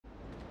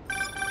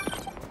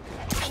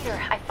Peter,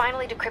 I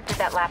finally decrypted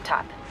that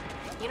laptop.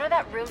 You know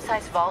that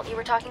room-sized vault you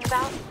were talking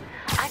about?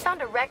 I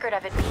found a record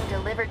of it being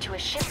delivered to a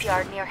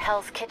shipyard near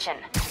Hell's Kitchen.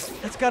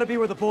 That's gotta be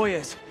where the boy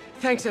is.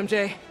 Thanks,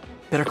 MJ.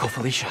 Better call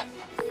Felicia.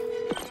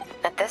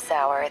 At this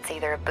hour, it's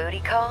either a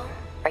booty call,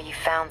 or you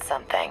found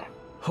something.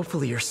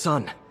 Hopefully your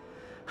son.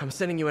 I'm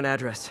sending you an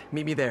address.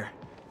 Meet me there.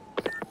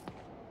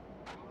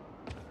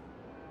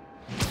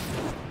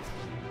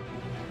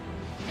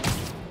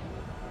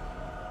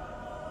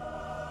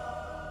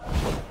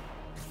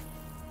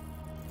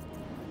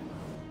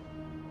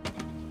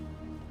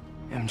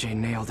 MJ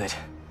nailed it.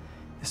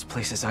 This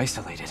place is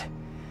isolated.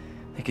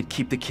 They could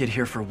keep the kid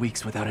here for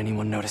weeks without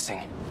anyone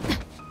noticing.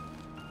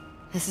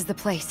 This is the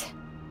place.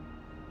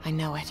 I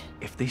know it.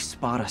 If they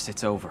spot us,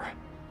 it's over.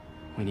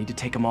 We need to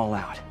take them all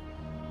out.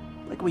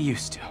 Like we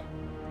used to.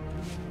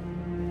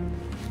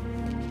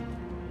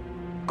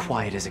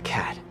 Quiet as a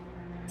cat.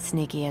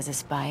 Sneaky as a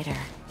spider.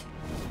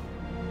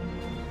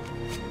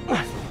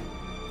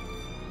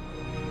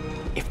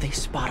 If they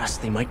spot us,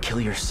 they might kill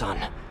your son.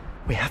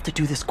 We have to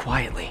do this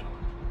quietly.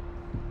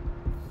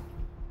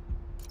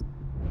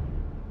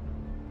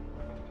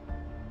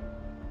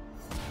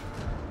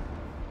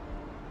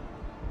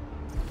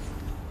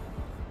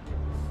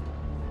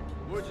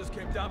 Word just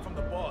came down from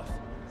the boss.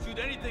 Shoot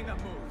anything that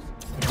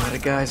moves. A lot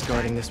of guys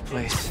guarding this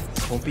place.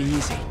 This won't be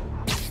easy.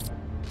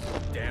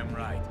 Damn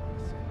right.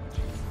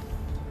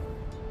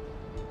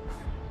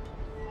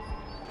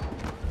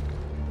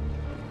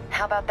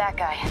 How about that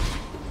guy?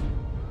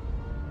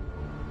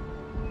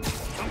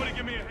 Somebody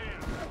give me a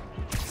hand.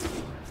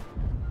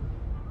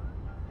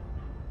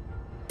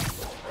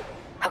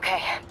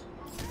 Okay.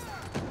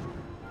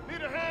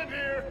 Need a hand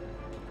here.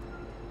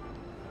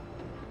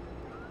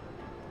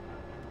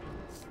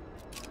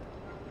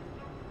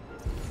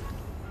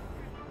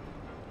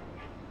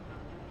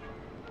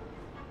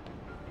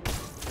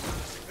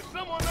 Is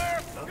someone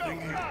there?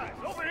 Nothing here. Guys,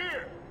 over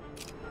here.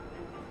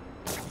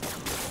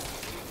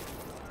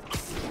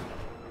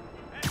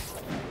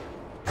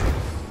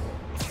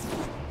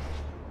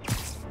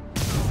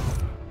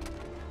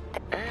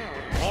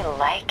 Me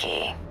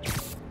likey.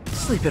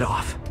 Sleep it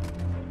off.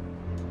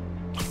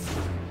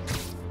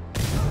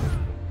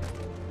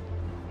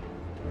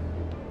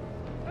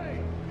 Hey,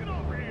 get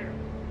over here.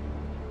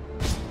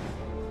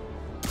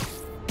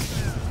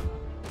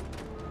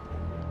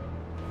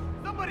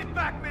 Somebody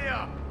back me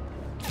up.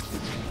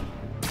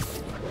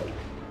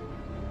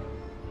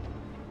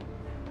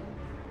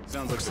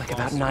 Looks like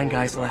about 9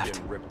 guys left.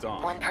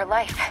 One per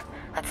life.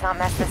 Let's not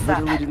mess this up.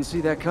 Literally didn't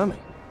see that coming.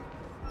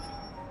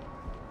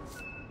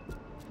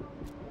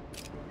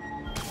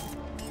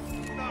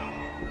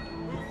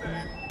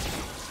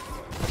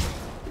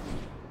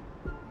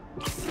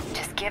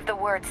 Just give the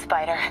word,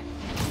 Spider.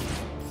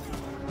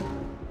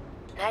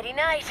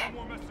 Nighty-night. No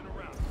more messing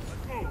around.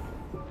 Let's move.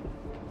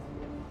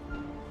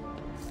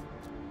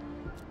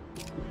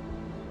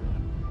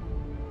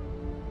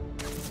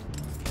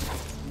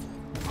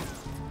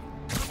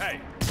 Hey,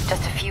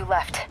 Just a few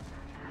left.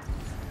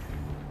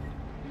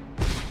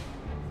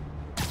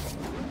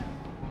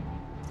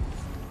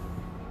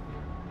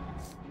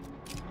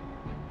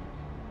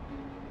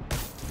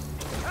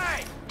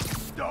 hey!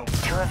 Dope.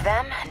 2 of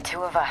them and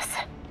 2 of us.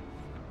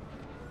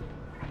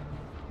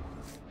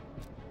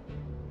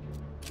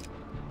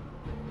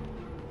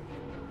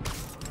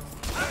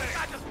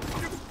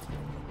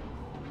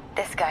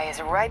 This guy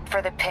is ripe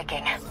for the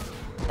picking.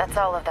 That's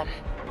all of them.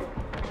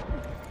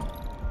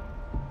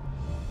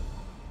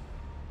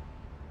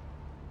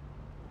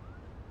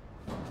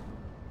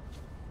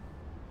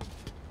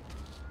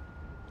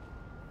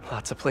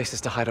 Lots of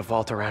places to hide a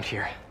vault around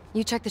here.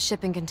 You check the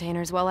shipping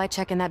containers while I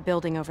check in that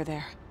building over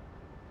there.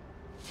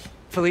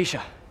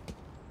 Felicia,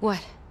 What?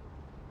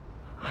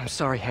 I'm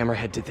sorry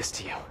Hammerhead did this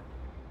to you.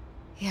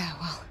 Yeah,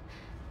 well,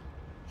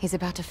 he's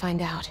about to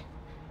find out.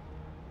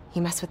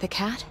 You mess with the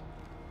cat,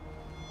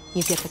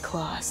 you get the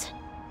claws.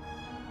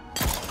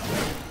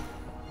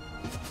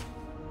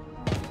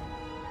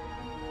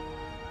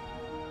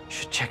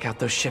 Should check out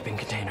those shipping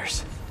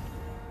containers.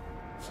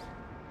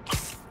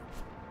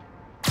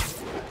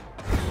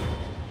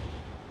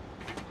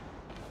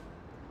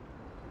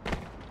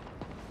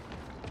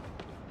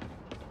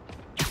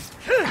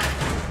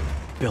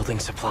 Building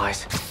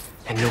supplies.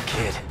 And no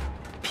kid.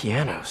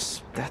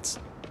 Pianos. That's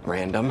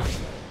random.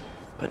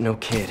 But no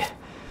kid.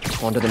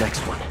 On to the next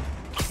one.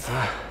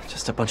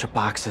 Just a bunch of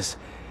boxes.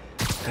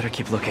 Better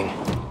keep looking.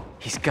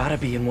 He's gotta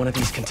be in one of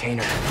these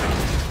containers.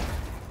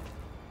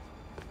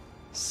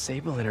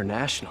 Sable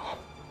International.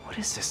 What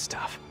is this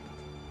stuff?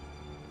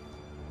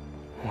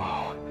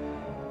 Whoa.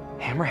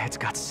 Hammerhead's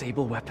got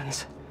Sable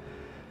weapons.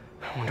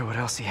 I wonder what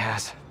else he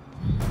has.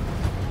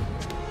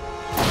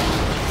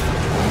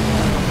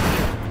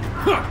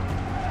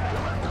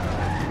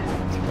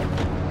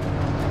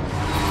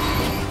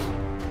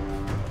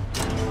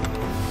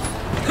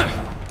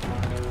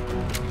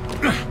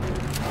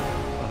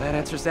 Well, that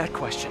answers that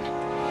question.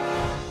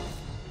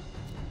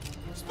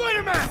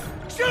 Spider-Man!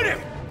 Shoot him!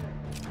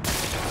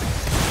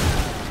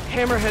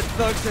 Hammerhead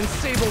thugs and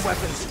Sable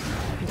weapons.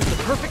 It's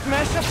the perfect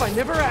mashup I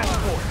never asked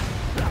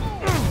for.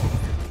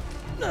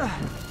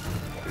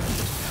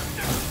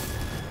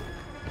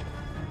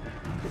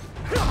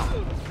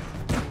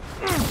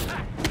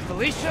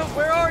 Felicia,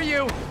 where are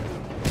you?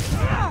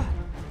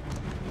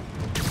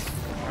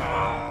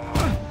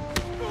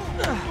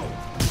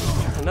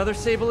 Another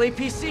Sable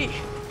APC.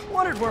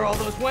 Wondered where all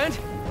those went.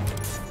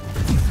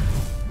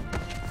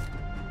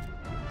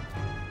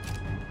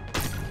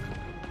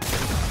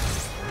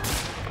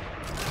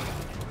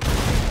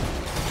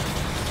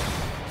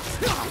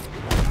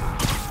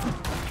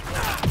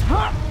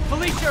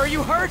 Felicia, are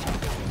you hurt?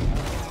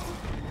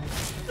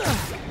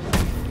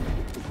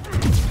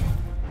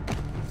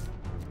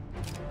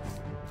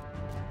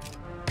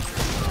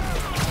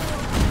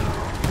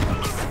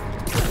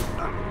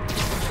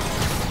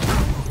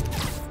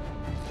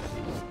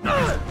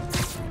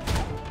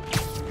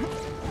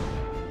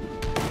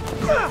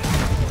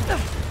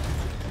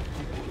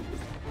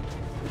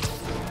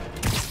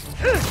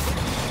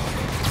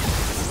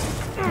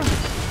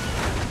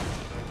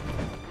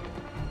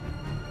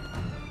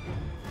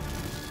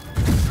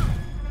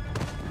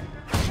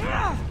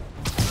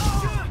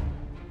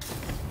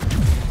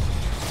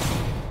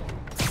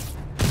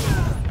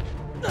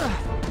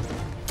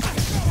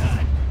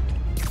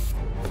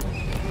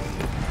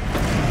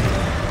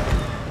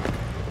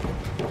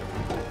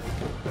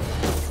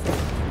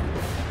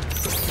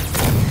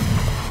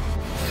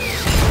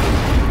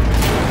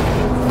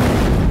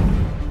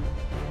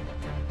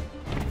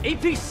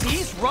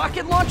 APCs?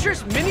 Rocket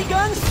launchers?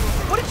 Miniguns?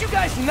 What did you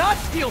guys not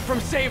steal from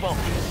Sable?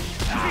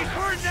 She's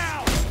hurt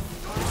now!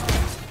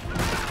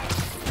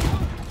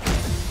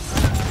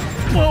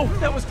 Whoa,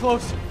 that was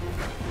close.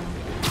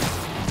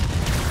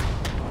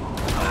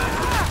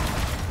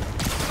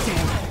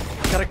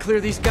 Damn, gotta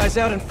clear these guys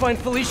out and find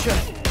Felicia.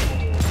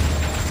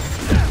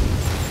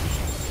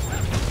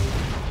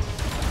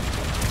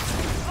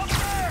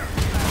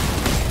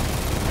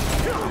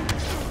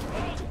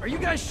 Are you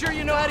guys sure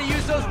you know how to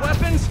use those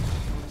weapons?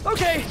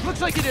 Okay,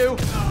 looks like you do.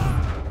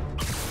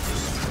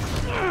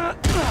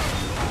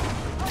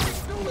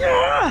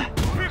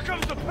 Here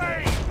comes the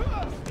pain!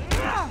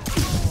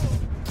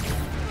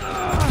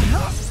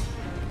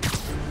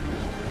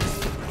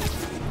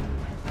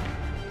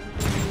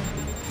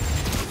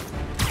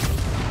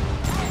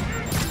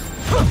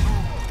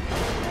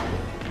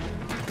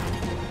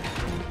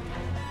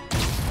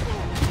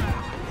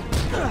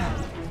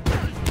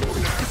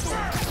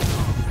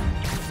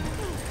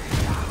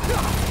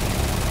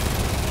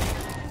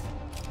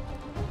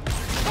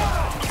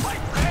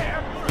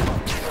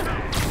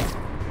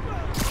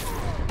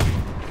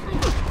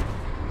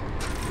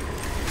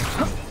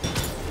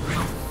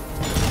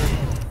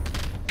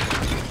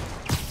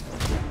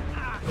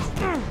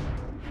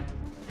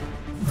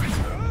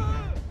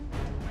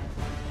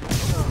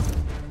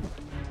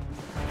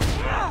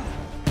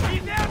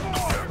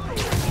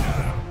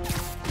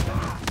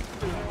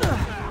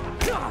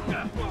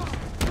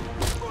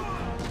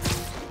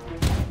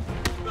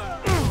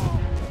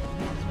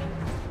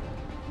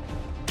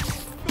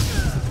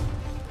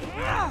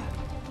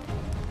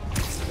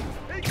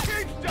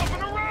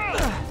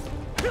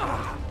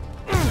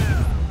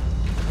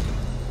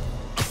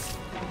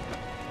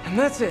 And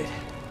that's it.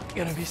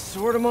 Gonna be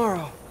sore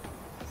tomorrow.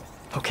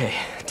 Okay,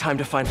 time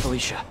to find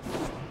Felicia.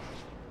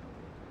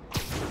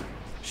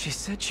 She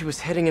said she was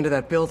heading into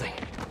that building.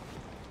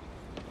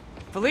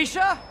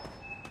 Felicia?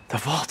 The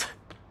vault.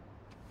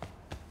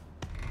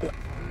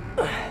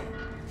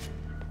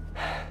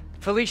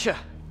 Felicia.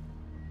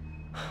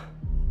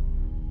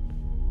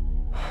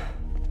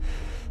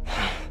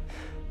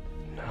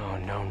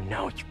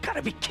 No, you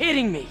gotta be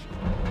kidding me!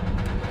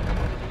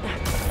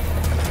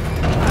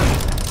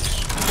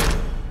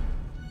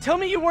 Tell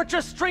me you weren't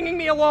just stringing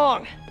me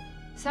along!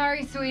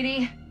 Sorry,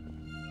 sweetie.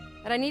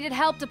 But I needed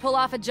help to pull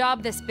off a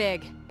job this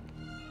big.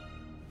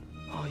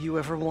 All you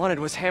ever wanted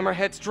was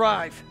Hammerhead's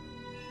drive.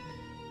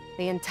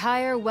 The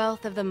entire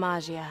wealth of the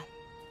Magia.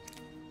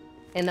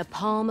 In the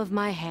palm of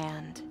my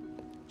hand.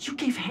 You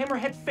gave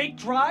Hammerhead fake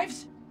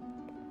drives?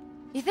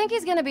 You think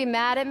he's gonna be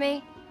mad at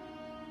me?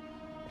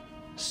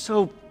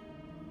 So,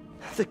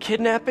 the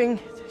kidnapping?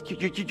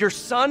 Your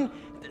son?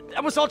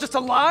 That was all just a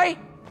lie?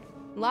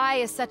 Lie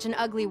is such an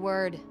ugly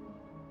word.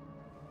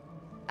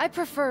 I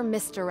prefer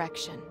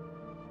misdirection.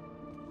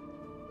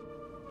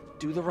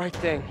 Do the right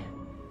thing.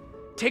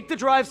 Take the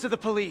drives to the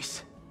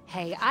police.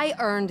 Hey, I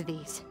earned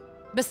these.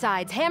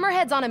 Besides,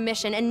 Hammerhead's on a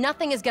mission and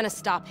nothing is gonna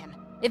stop him.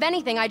 If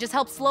anything, I just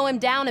helped slow him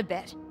down a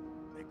bit.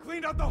 They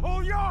cleaned out the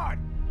whole yard!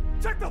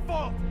 Check the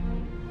vault!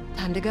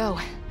 Time to go.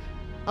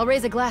 I'll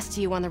raise a glass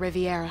to you on the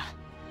Riviera.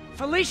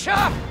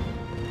 Felicia!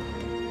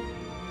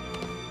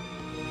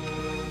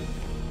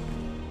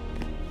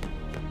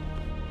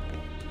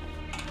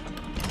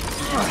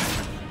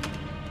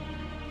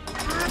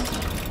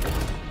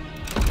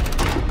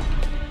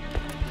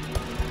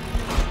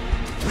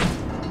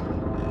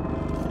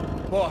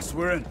 Boss,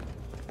 we're in.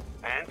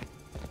 And?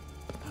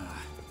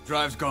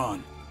 Drive's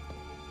gone.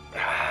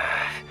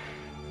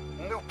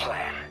 New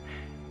plan.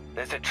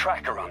 There's a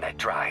tracker on that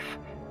drive.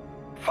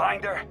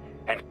 Find her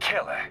and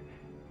kill her.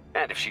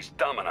 And if she's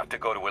dumb enough to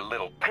go to her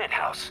little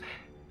penthouse,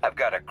 I've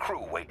got a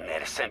crew waiting there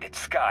to send it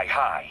sky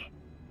high.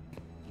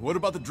 What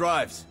about the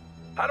drives?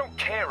 I don't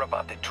care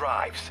about the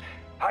drives.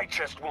 I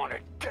just want her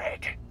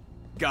dead.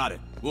 Got it.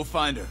 We'll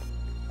find her.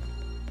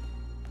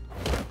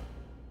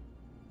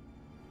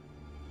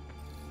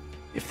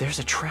 If there's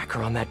a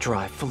tracker on that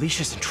drive,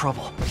 Felicia's in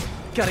trouble.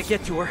 Gotta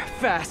get to her,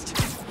 fast.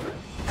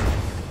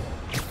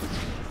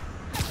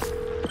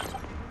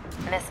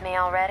 Miss me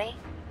already?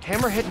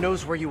 Hammerhead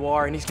knows where you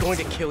are, and he's going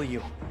to kill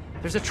you.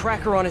 There's a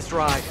tracker on his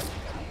drive.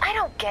 I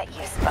don't get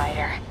you,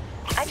 Spider.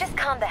 I just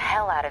conned the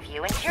hell out of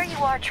you, and here you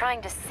are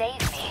trying to save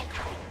me.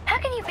 How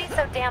can you be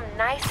so damn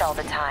nice all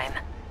the time?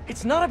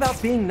 It's not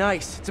about being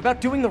nice, it's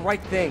about doing the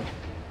right thing.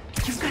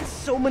 You've got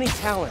so many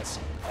talents.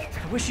 I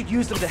wish you'd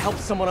use them to help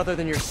someone other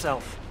than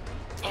yourself.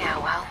 Yeah,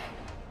 well,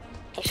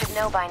 you should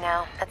know by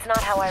now. That's not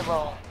how I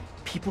roll.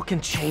 People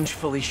can change,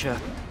 Felicia.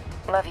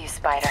 Love you,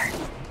 Spider.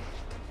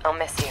 I'll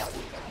miss you.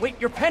 Wait,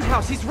 your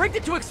penthouse, he's rigged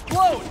it to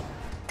explode!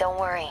 Don't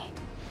worry.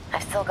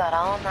 I've still got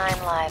all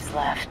 9 lives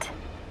left.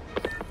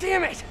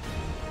 Damn it!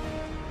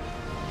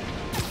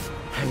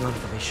 Hang on,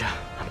 Felicia.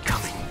 I'm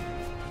coming.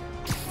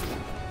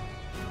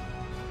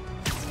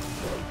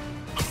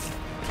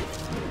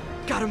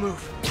 Gotta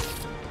move.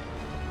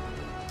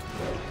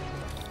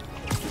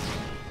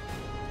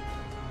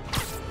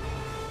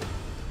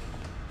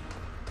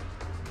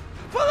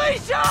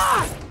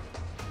 Felicia!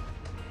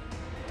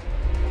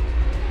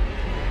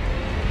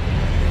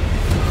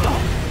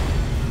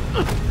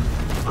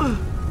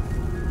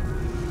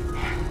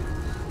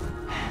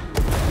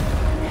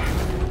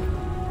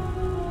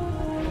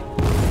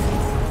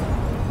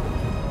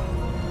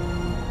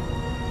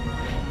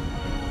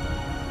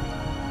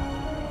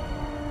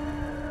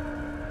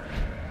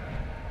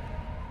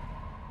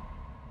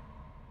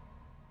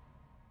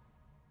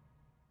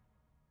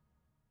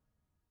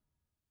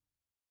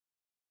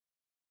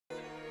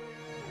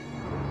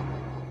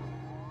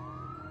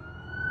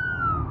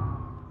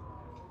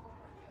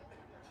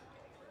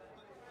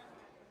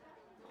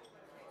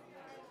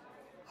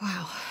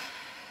 Wow.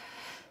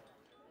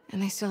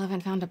 And they still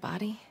haven't found a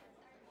body?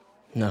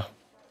 No.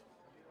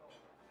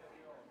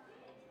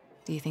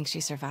 Do you think she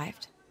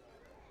survived?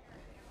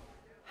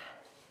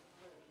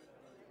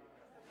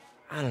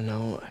 I don't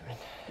know. I mean,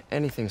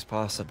 anything's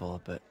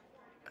possible, but...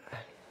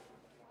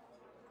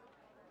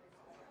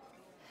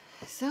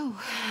 So,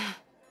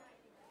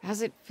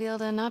 how's it feel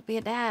to not be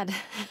a dad?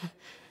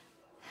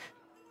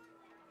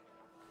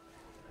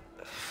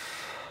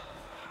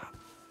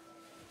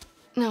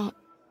 No,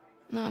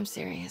 I'm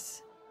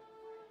serious.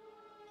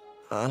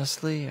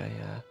 Honestly,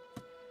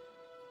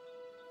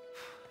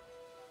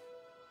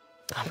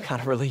 I'm kind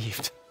of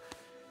relieved.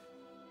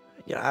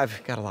 Yeah,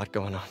 I've got a lot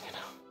going on, you know.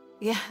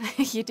 Yeah,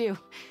 you do.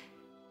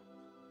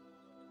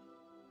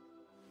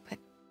 But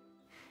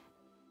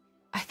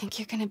I think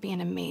you're gonna be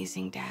an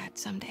amazing dad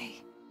someday.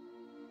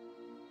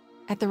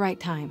 At the right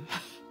time.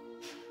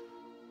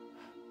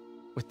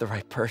 With the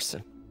right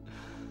person.